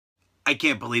I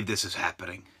can't believe this is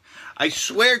happening. I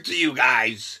swear to you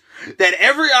guys that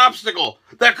every obstacle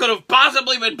that could have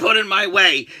possibly been put in my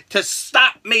way to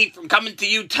stop me from coming to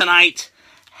you tonight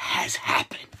has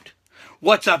happened.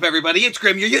 What's up, everybody? It's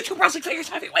Grim, your YouTube Wrestling Figures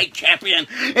Heavyweight Champion.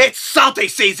 It's Salty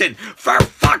season, for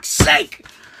fuck's sake!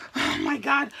 Oh my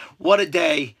God, what a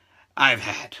day I've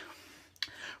had.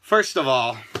 First of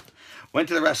all, went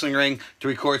to the wrestling ring to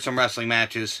record some wrestling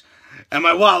matches, and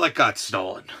my wallet got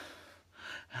stolen.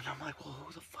 And I'm like, well,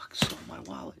 who the fuck stole my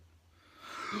wallet?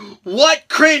 What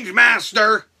cringe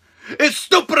master is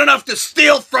stupid enough to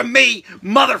steal from me,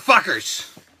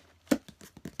 motherfuckers?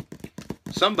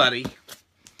 Somebody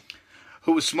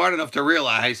who was smart enough to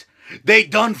realize they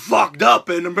done fucked up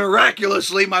and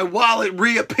miraculously my wallet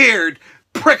reappeared,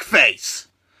 prick face.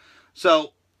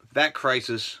 So that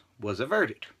crisis was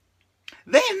averted.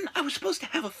 Then I was supposed to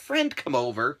have a friend come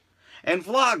over and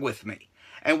vlog with me.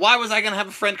 And why was I going to have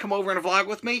a friend come over and vlog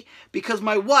with me? Because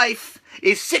my wife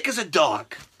is sick as a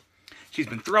dog. She's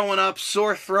been throwing up,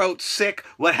 sore throat, sick,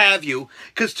 what have you.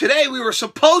 Because today we were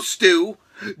supposed to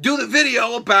do the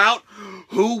video about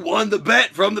who won the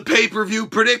bet from the pay-per-view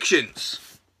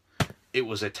predictions. It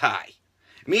was a tie.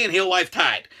 Me and Heel Wife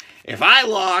tied. If I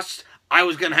lost, I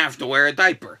was going to have to wear a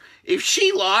diaper. If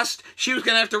she lost, she was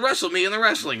going to have to wrestle me in the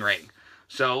wrestling ring.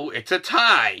 So it's a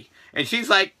tie. And she's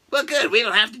like, well, good, we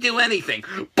don't have to do anything.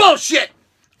 Bullshit!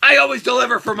 I always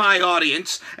deliver for my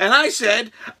audience. And I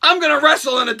said, I'm going to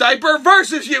wrestle in a diaper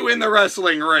versus you in the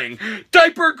wrestling ring.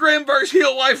 Diaper Grim versus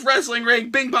Heel Wife wrestling ring.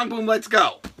 Bing, bong, boom, let's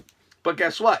go. But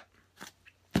guess what?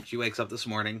 She wakes up this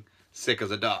morning, sick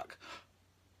as a dog.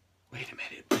 Wait a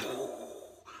minute.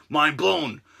 Mind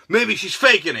blown. Maybe she's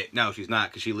faking it. No, she's not,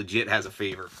 because she legit has a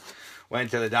fever.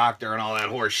 Went to the doctor and all that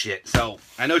horse shit. So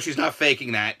I know she's not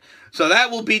faking that. So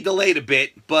that will be delayed a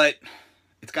bit, but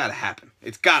it's got to happen.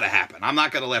 It's got to happen. I'm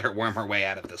not going to let her worm her way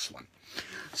out of this one.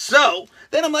 So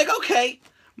then I'm like, okay,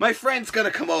 my friend's going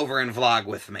to come over and vlog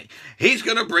with me. He's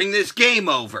going to bring this game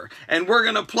over, and we're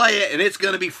going to play it, and it's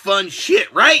going to be fun shit,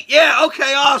 right? Yeah,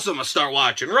 okay, awesome. I start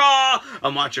watching Raw.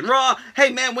 I'm watching Raw. Hey,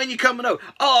 man, when you coming over?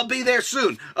 Oh, I'll be there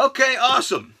soon. Okay,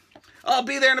 awesome. I'll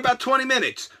be there in about 20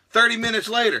 minutes. 30 minutes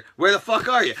later, where the fuck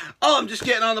are you? Oh, I'm just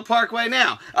getting on the Parkway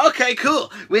now. Okay, cool.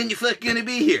 When you fuck gonna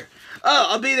be here? Oh,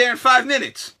 I'll be there in 5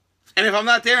 minutes. And if I'm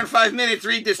not there in 5 minutes,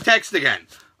 read this text again.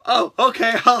 Oh,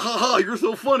 okay, ha ha ha, you're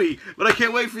so funny. But I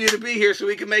can't wait for you to be here so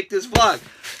we can make this vlog.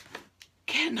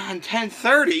 Getting on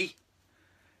 10:30?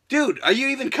 Dude, are you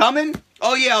even coming?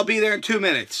 Oh yeah, I'll be there in 2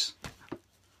 minutes.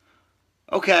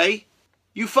 Okay.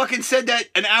 You fucking said that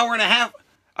an hour and a half.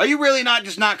 Are you really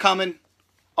just not coming?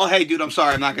 Oh, hey, dude, I'm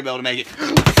sorry. I'm not going to be able to make it.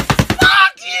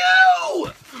 Fuck you!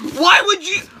 Why would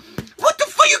you... What the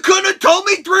fuck? You couldn't have told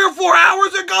me 3 or 4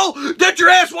 hours ago that your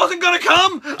ass wasn't going to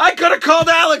come? I could have called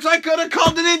Alex. I could have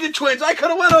called the Ninja Twins. I could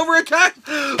have went over a text.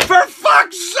 For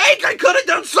fuck's sake, I could have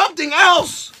done something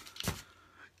else.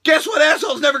 Guess what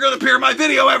asshole's never going to appear in my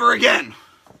video ever again?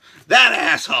 That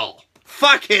asshole.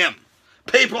 Fuck him.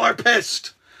 People are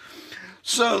pissed.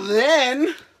 So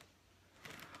then...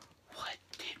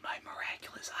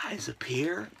 eyes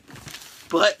appear,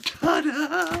 but ta-da!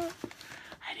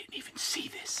 I didn't even see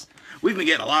this. We've been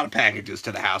getting a lot of packages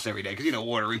to the house every day because, you know,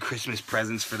 ordering Christmas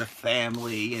presents for the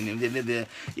family and,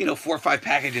 you know, 4 or 5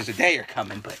 packages a day are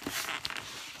coming, but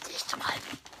this one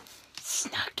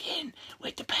snuck in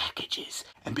with the packages.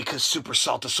 And because Super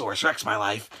Saltosaurus Rex, my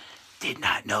life, did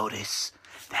not notice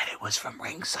that it was from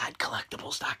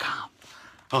RingsideCollectibles.com.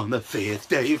 On the 5th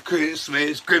day of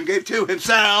Christmas, Grim gave to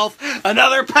himself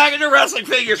another package of wrestling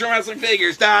figures from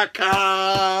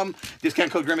WrestlingFigures.com.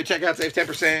 Discount code Grim at checkout, save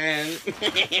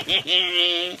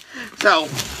 10%. So,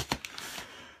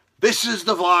 this is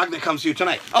the vlog that comes to you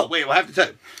tonight. Oh, wait, I have to tell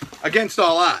you. Against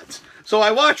all odds. So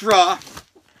I watch Raw.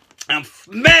 I'm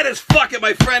mad as fuck at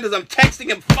my friend as I'm texting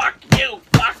him, fuck you,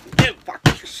 fuck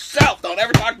yourself, don't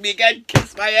ever talk to me again,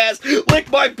 kiss my ass, lick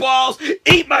my balls,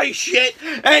 eat my shit,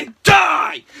 and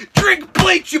die! Drink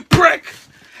bleach, you prick!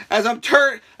 As I'm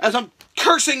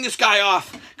cursing this guy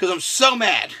off, because I'm so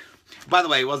mad. By the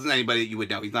way, it wasn't anybody that you would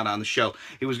know. He's not on the show.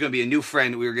 It was going to be a new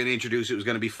friend we were going to introduce. It was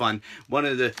going to be fun. One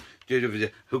of the...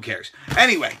 Who cares?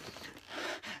 Anyway...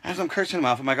 As I'm cursing him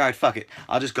off, I'm like, all right, fuck it.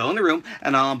 I'll just go in the room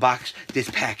and I'll unbox this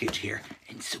package here.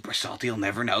 And Super Salty will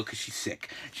never know because she's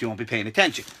sick. She won't be paying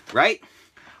attention, right?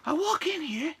 I walk in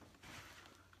here,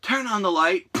 turn on the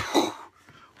light,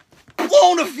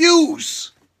 blown a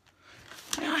fuse.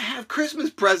 And I have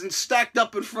Christmas presents stacked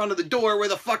up in front of the door where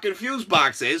the fucking fuse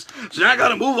box is. So now I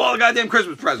gotta move all the goddamn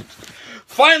Christmas presents.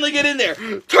 Finally get in there,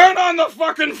 turn on the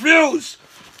fucking fuse.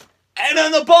 And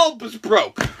then the bulb was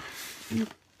broke.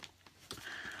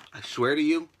 I swear to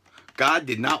you, God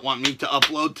did not want me to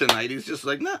upload tonight. He's just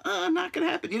like, nah, not going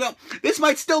to happen. You know, this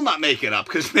might still not make it up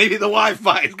because maybe the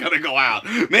Wi-Fi is going to go out.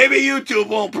 Maybe YouTube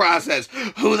won't process.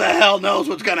 Who the hell knows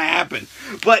what's going to happen?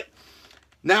 But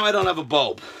now I don't have a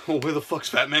bulb. Well, where the fuck's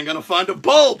Fat Man going to find a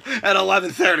bulb at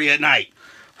 11:30 at night?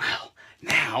 Well,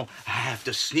 now I have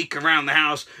to sneak around the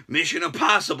house Mission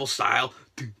Impossible style.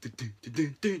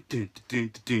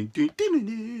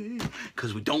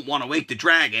 Because we don't want to wake the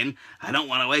dragon. I don't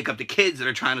want to wake up the kids that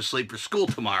are trying to sleep for school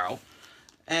tomorrow.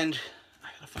 And I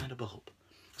gotta find a bulb.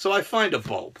 So I find a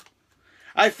bulb.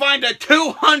 I find a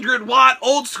 200-watt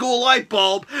old-school light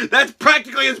bulb that's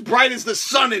practically as bright as the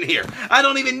sun in here. I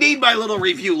don't even need my little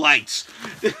review lights.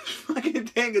 This fucking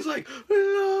thing is like,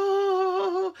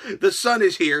 oh. The sun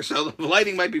is here, so the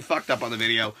lighting might be fucked up on the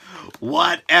video.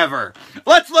 Whatever.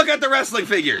 Let's look at the wrestling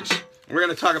figures. We're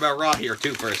going to talk about Raw here,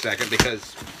 too, for a second, because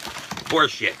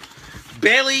horseshit.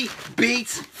 Bayley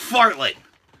beats Fartlek.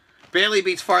 Bayley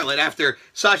beats Fartlek after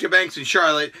Sasha Banks and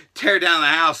Charlotte tear down the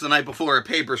house the night before a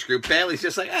paper scoop. Bayley's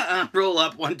just like, roll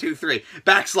up, 1, 2, 3.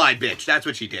 Backslide, bitch. That's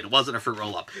what she did. It wasn't a fruit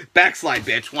roll up. Backslide,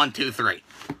 bitch, 1, 2, 3.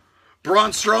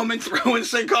 Braun Strowman throwing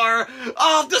Sin Cara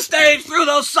off the stage through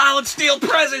those solid steel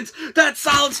presents. That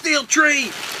solid steel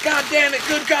tree. God damn it,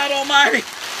 good God almighty.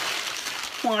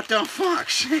 What the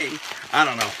fuck, see? I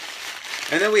don't know.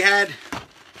 And then we had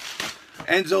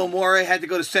Enzo Amore had to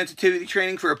go to sensitivity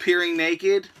training for appearing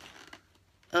naked.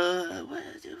 What?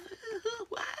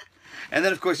 And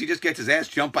then, of course, he just gets his ass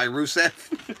jumped by Rusev.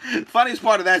 Funniest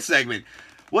part of that segment.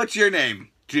 What's your name?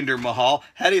 Jinder Mahal.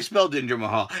 How do you spell Jinder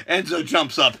Mahal? Enzo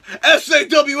jumps up.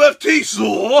 S-A-W-F-T,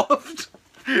 soft.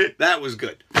 That was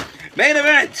good. Main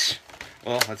event.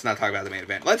 Well, let's not talk about the main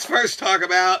event. Let's first talk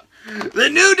about the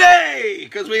New Day.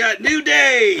 Because we got New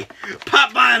Day.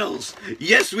 Pop vinyls.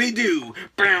 Yes, we do.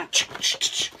 And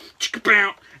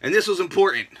this was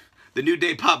important. The New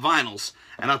Day pop vinyls.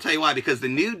 And I'll tell you why. Because the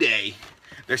New Day,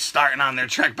 they're starting on their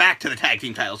trek back to the tag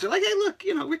team titles. They're like, hey, look,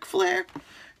 you know, Ric Flair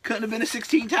couldn't have been a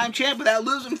 16-time champ without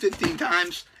losing 15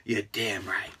 times. You're damn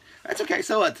right. That's okay.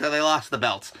 So what? So they lost the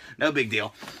belts. No big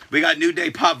deal. We got New Day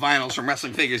pop vinyls from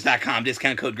WrestlingFigures.com.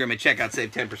 Discount code Grim at checkout.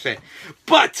 Save 10%.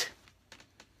 But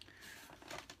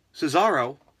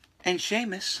Cesaro and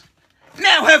Sheamus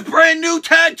now have brand new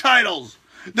tag titles.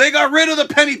 They got rid of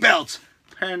the penny belts.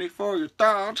 Penny for your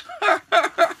thought.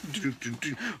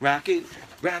 Rocking,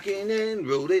 rocking and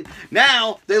rolling.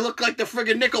 Now they look like the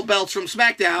friggin' nickel belts from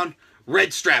SmackDown.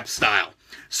 Red strap style.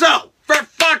 So, for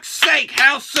fuck's sake,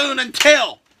 how soon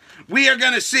until we are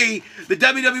going to see the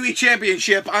WWE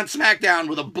Championship on SmackDown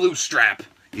with a blue strap?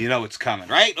 You know it's coming,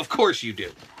 right? Of course you do.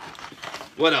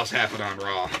 What else happened on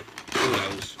Raw? Who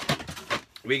knows?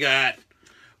 We got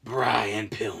Brian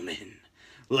Pillman.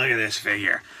 Look at this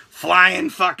figure.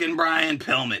 Flying fucking Brian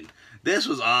Pillman. This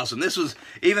was awesome. This was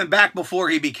even back before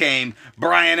he became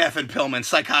Brian effing Pillman,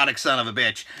 psychotic son of a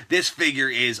bitch. This figure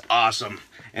is awesome.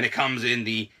 And it comes in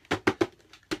the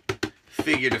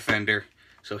figure defender,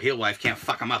 so heel wife can't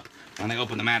fuck them up when they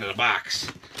open them out of the box.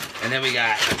 And then we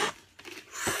got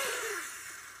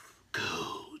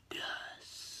Goldust.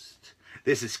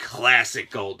 This is classic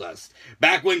Goldust.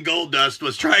 Back when Goldust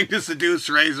was trying to seduce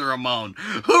Razor Ramon.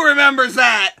 Who remembers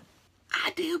that?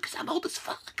 I do, because I'm old as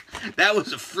fuck. That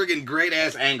was a friggin'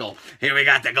 great-ass angle. Here we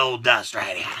got the Goldust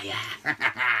right here. Yeah.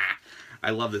 I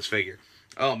love this figure.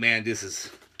 Oh, man, this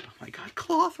is... Oh my God,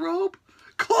 cloth robe?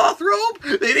 Cloth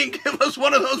robe? They didn't give us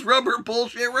one of those rubber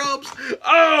bullshit robes?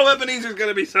 Oh, Ebenezer's going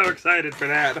to be so excited for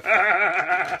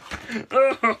that.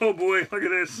 Oh boy, look at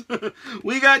this.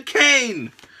 We got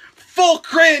Kane. Full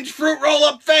cringe fruit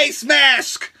roll-up face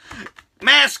mask.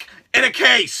 Mask in a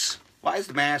case. Why is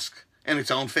the mask in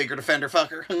its own figure defender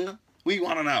fucker? Huh? We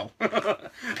want to know.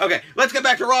 Okay, let's get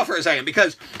back to Raw for a second,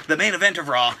 because the main event of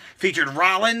Raw featured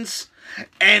Rollins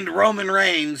and Roman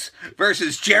Reigns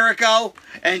versus Jericho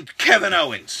and Kevin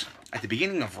Owens. At the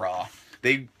beginning of Raw,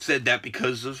 they said that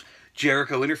because of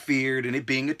Jericho interfered and it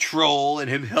being a troll and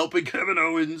him helping Kevin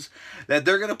Owens, that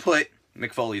they're going to put,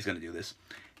 Mick Foley's going to do this,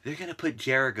 they're going to put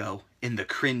Jericho in the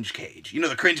cringe cage. You know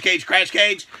the cringe cage, crash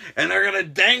cage? And they're going to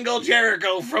dangle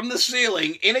Jericho from the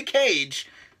ceiling in a cage.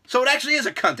 So it actually is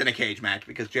a cunt in a cage match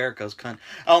because Jericho's cunt.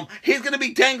 He's going to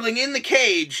be dangling in the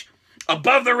cage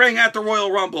above the ring at the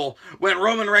Royal Rumble when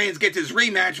Roman Reigns gets his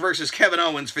rematch versus Kevin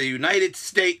Owens for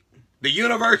the the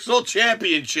Universal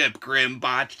Championship, Grim,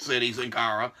 Botch, City, Sin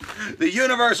Cara. The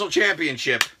Universal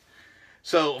Championship.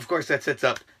 So, of course, that sets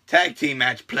up tag team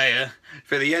match player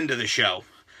for the end of the show.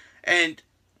 And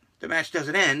the match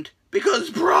doesn't end because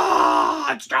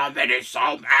Braun Strowman is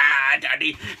so mad that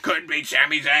he couldn't beat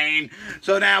Sami Zayn.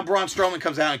 So now Braun Strowman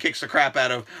comes out and kicks the crap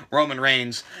out of Roman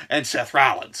Reigns and Seth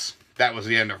Rollins. that was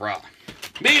the end of Raw.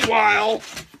 Meanwhile,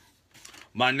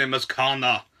 my name is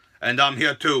Connor, and I'm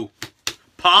here to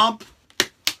pump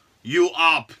you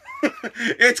up.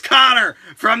 It's Connor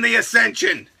from the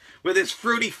Ascension with his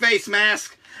fruity face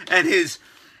mask and his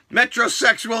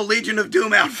metrosexual Legion of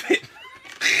Doom outfit.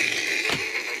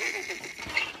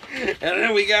 And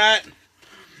then we got,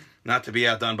 not to be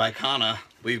outdone by Connor,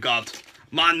 we've got,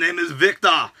 my name is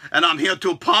Victor, and I'm here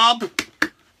to pump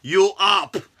you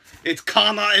up. It's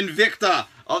Connor and Victor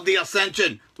of the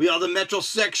Ascension. We are the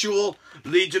metrosexual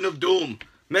Legion of Doom.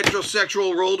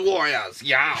 Metrosexual Road Warriors.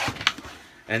 Yeah.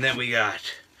 And then we got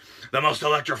the most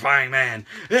electrifying man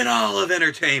in all of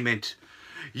entertainment.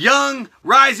 Young,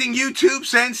 rising YouTube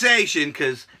sensation,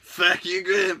 because fuck you,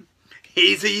 Grim.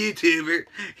 He's a YouTuber.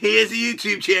 He has a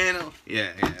YouTube channel.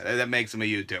 Yeah, that makes him a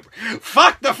YouTuber.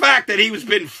 Fuck the fact that he's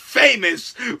been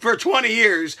famous for 20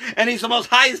 years and he's the most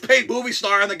highest paid movie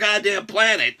star on the goddamn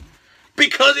planet.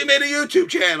 Because he made a YouTube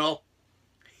channel,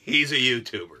 he's a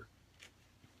YouTuber.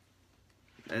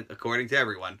 And according to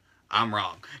everyone, I'm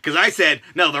wrong. Because I said,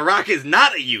 no, The Rock is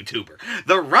not a YouTuber.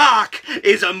 The Rock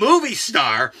is a movie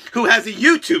star who has a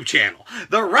YouTube channel.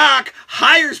 The Rock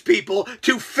hires people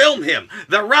to film him.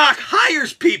 The Rock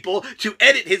hires people to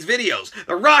edit his videos.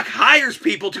 The Rock hires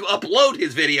people to upload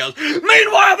his videos.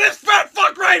 Meanwhile, this fat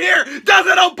fuck right here does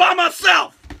it all by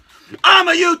myself. I'm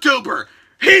a YouTuber.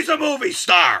 He's a movie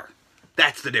star.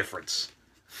 That's the difference.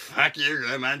 Fuck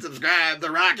you, man. Subscribe.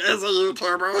 The Rock is a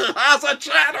YouTuber. He has a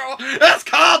channel. It's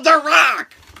called The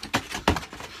Rock.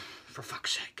 For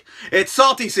fuck's sake. It's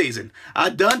salty season. I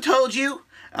done told you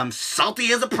I'm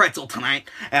salty as a pretzel tonight.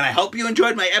 And I hope you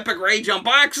enjoyed my Epic Rage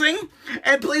unboxing.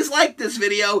 And please like this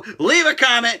video. Leave a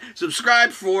comment.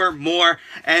 Subscribe for more.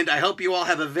 And I hope you all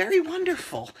have a very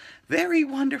wonderful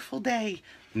day.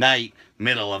 Night.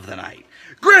 Middle of the night.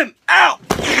 Grim out!